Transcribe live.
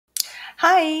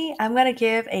Hi, I'm going to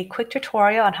give a quick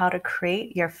tutorial on how to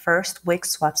create your first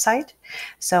Wix website.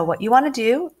 So what you want to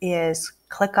do is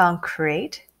click on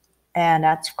Create, and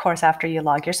that's of course after you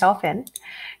log yourself in.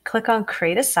 Click on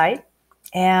Create a Site,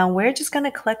 and we're just going to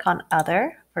click on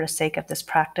Other for the sake of this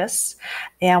practice,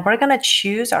 and we're going to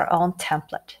choose our own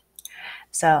template.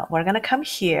 So we're going to come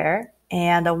here,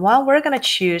 and the one we're going to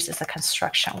choose is a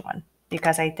construction one,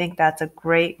 because I think that's a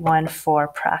great one for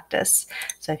practice.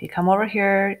 So if you come over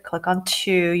here, click on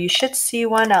 2, you should see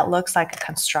one that looks like a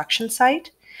construction site.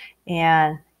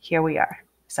 And here we are.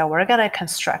 So we're going to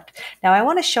construct. Now I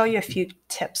want to show you a few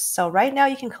tips. So right now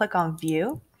you can click on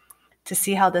View to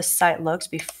see how this site looks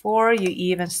before you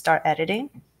even start editing.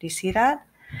 Do you see that?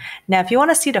 Now, if you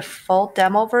want to see the full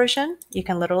demo version, you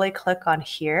can literally click on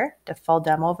here, the full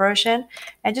demo version,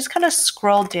 and just kind of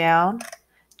scroll down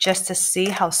just to see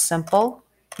how simple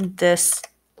this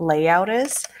layout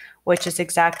is, which is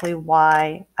exactly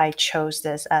why I chose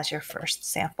this as your first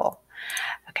sample.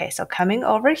 Okay, so coming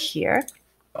over here,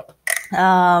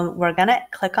 we're going to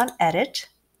click on Edit.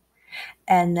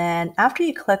 And then after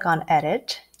you click on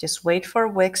Edit, just wait for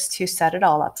Wix to set it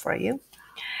all up for you.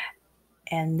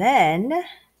 And then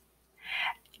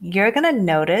you're going to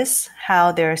notice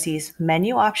how there's these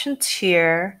menu options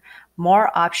here,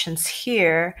 more options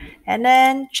here, and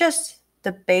then just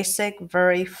the basic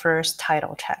very first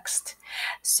title text.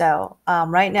 So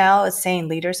right now it's saying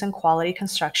Leaders in Quality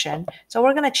Construction. So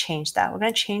we're going to change that. We're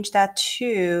going to change that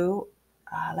to,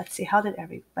 let's see, how did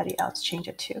everybody else change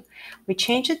it to? We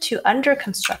changed it to Under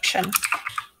Construction.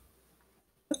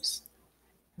 Oops.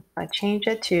 I changed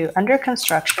it to Under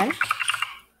Construction.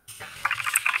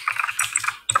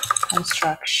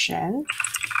 Construction,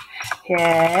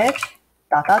 hit ...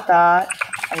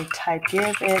 I type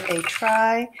give it a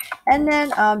try, and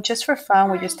then just for fun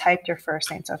we just typed your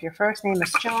first name. So if your first name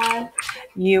is John,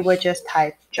 you would just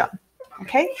type John.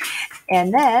 Okay,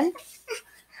 and then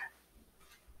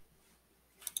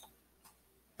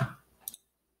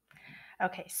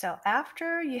okay, so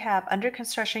after you have Under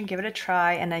Construction, give it a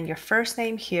try, and then your first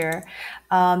name here,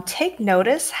 take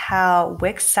notice how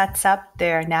Wix sets up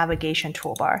their navigation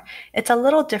toolbar. It's a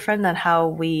little different than how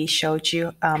we showed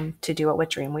you to do it with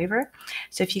Dreamweaver.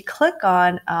 So if you click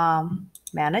on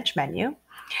Manage Menu,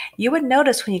 you would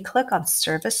notice when you click on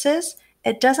Services,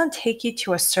 it doesn't take you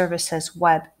to a services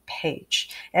web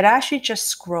page. It actually just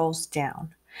scrolls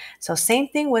down. So same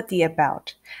thing with the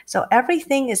About. So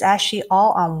everything is actually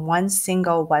all on one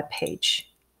single web page.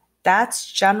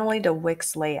 That's generally the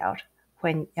Wix layout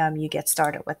when you get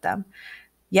started with them.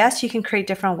 Yes, you can create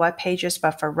different web pages,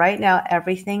 but for right now,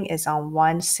 everything is on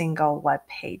one single web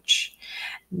page.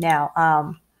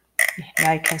 Now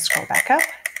you can scroll back up.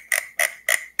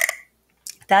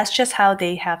 That's just how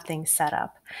they have things set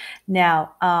up.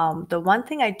 Now, the one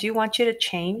thing I do want you to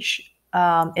change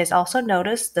is also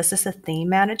notice this is a theme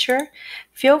manager.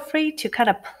 Feel free to kind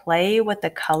of play with the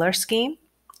color scheme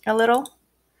a little.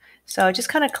 So just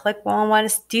kind of click one.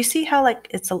 Do you see how like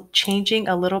it's changing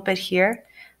a little bit here?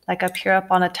 Like up here up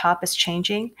on the top is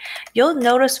changing. You'll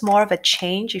notice more of a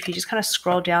change if you just kind of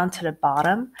scroll down to the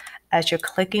bottom as you're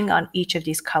clicking on each of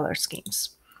these color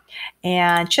schemes.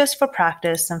 And just for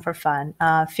practice and for fun,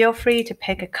 feel free to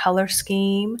pick a color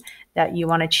scheme that you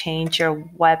want to change your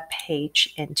web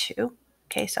page into.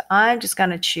 Okay, so I'm just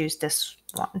going to choose this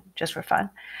one just for fun.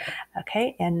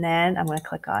 Okay, and then I'm going to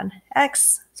click on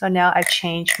X. So now I've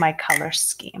changed my color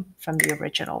scheme from the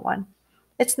original one.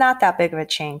 It's not that big of a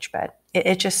change, but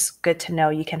it's just good to know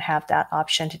you can have that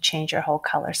option to change your whole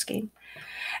color scheme.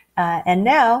 And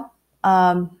now,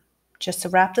 just to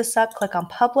wrap this up, click on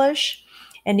Publish.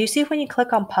 And you see when you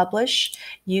click on Publish,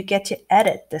 you get to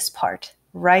edit this part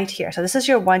right here. So this is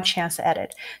your one chance to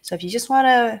edit. So if you just want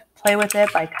to play with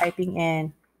it by typing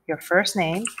in your first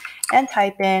name and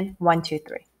type in 1, 2,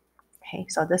 3. Okay,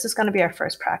 so this is going to be our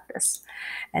first practice.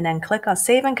 And then click on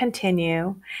Save and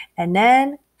Continue. And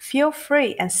then feel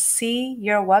free and see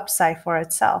your website for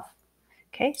itself.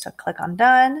 Okay, so click on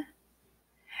Done.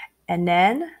 And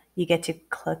then you get to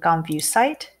click on View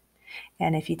Site.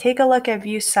 And if you take a look at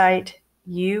View Site,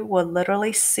 you will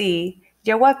literally see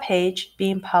your web page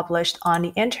being published on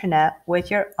the internet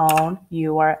with your own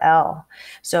URL.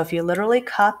 So if you literally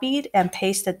copied and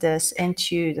pasted this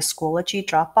into the Schoology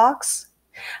Dropbox,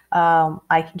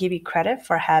 I can give you credit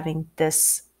for having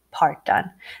this part done.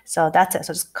 So that's it.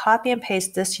 So just copy and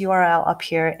paste this URL up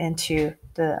here into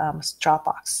the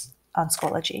Dropbox on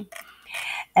Schoology.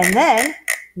 And then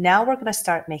now we're going to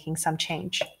start making some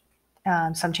changes.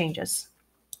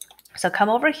 So come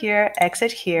over here,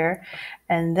 exit here,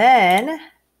 and then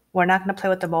we're not going to play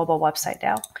with the mobile website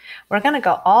now. We're going to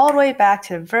go all the way back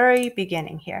to the very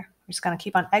beginning here. just going to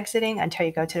keep on exiting until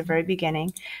you go to the very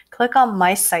beginning. Click on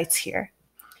My Sites here.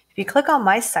 If you click on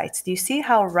My Sites, do you see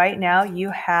how right now you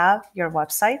have your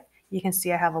website? You can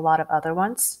see I have a lot of other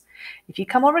ones. If you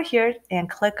come over here and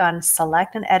click on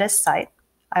Select and Edit Site,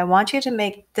 I want you to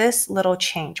make this little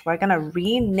change. We're going to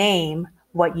rename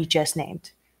what you just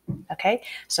named. Okay,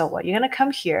 so what you're going to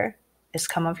come here is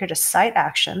come over here to Site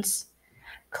Actions,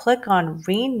 click on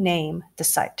Rename the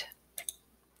Site.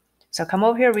 So come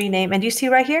over here, rename, and do you see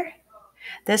right here?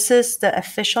 This is the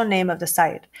official name of the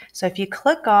site. So if you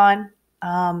click on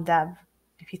that,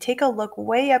 if you take a look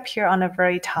way up here on the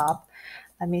very top,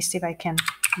 let me see if I can,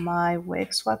 my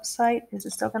Wix website, is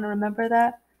it still going to remember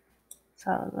that?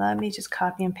 So let me just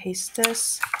copy and paste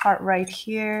this part right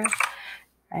here,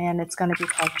 and it's going to be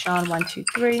called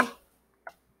John123.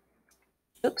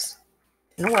 Oops,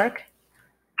 didn't work.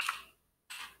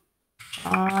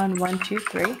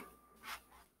 John123.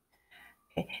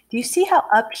 Okay. Do you see how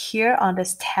up here on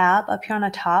this tab, up here on the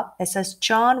top, it says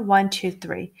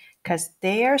John123? Because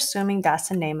they are assuming that's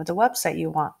the name of the website you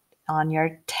want on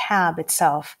your tab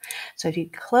itself. So if you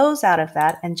close out of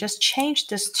that and just change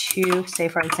this to, say,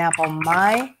 for example,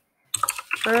 my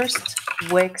first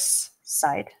Wix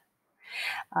site.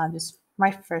 Just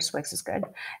my first Wix is good.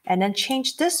 And then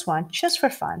change this one just for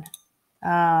fun.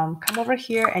 Come over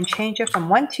here and change it from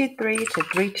 123 to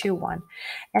 321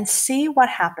 and see what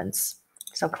happens.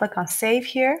 So click on Save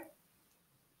here.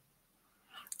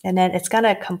 And then it's going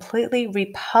to completely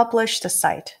republish the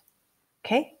site.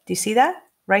 Okay, do you see that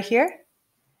right here?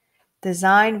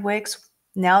 Design Wix,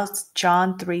 now it's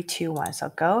John321.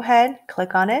 So go ahead,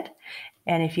 click on it.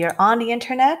 And if you're on the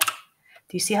internet,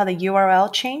 do you see how the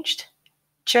URL changed?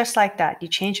 Just like that. You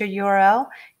change your URL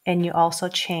and you also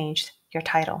changed your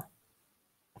title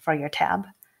for your tab.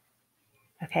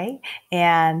 Okay,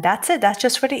 and that's it. That's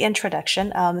just for the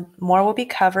introduction. More will be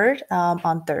covered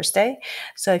on Thursday.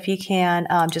 So if you can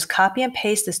just copy and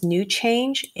paste this new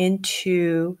change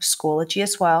into Schoology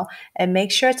as well, and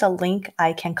make sure it's a link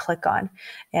I can click on.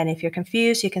 And if you're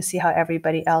confused, you can see how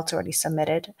everybody else already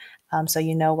submitted, so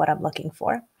you know what I'm looking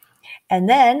for. And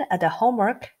then the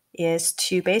homework is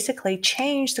to basically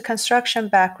change the construction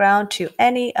background to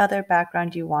any other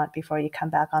background you want before you come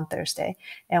back on Thursday.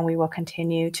 And we will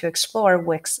continue to explore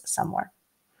Wix some more.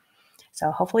 So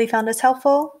hopefully you found this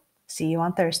helpful. See you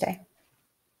on Thursday.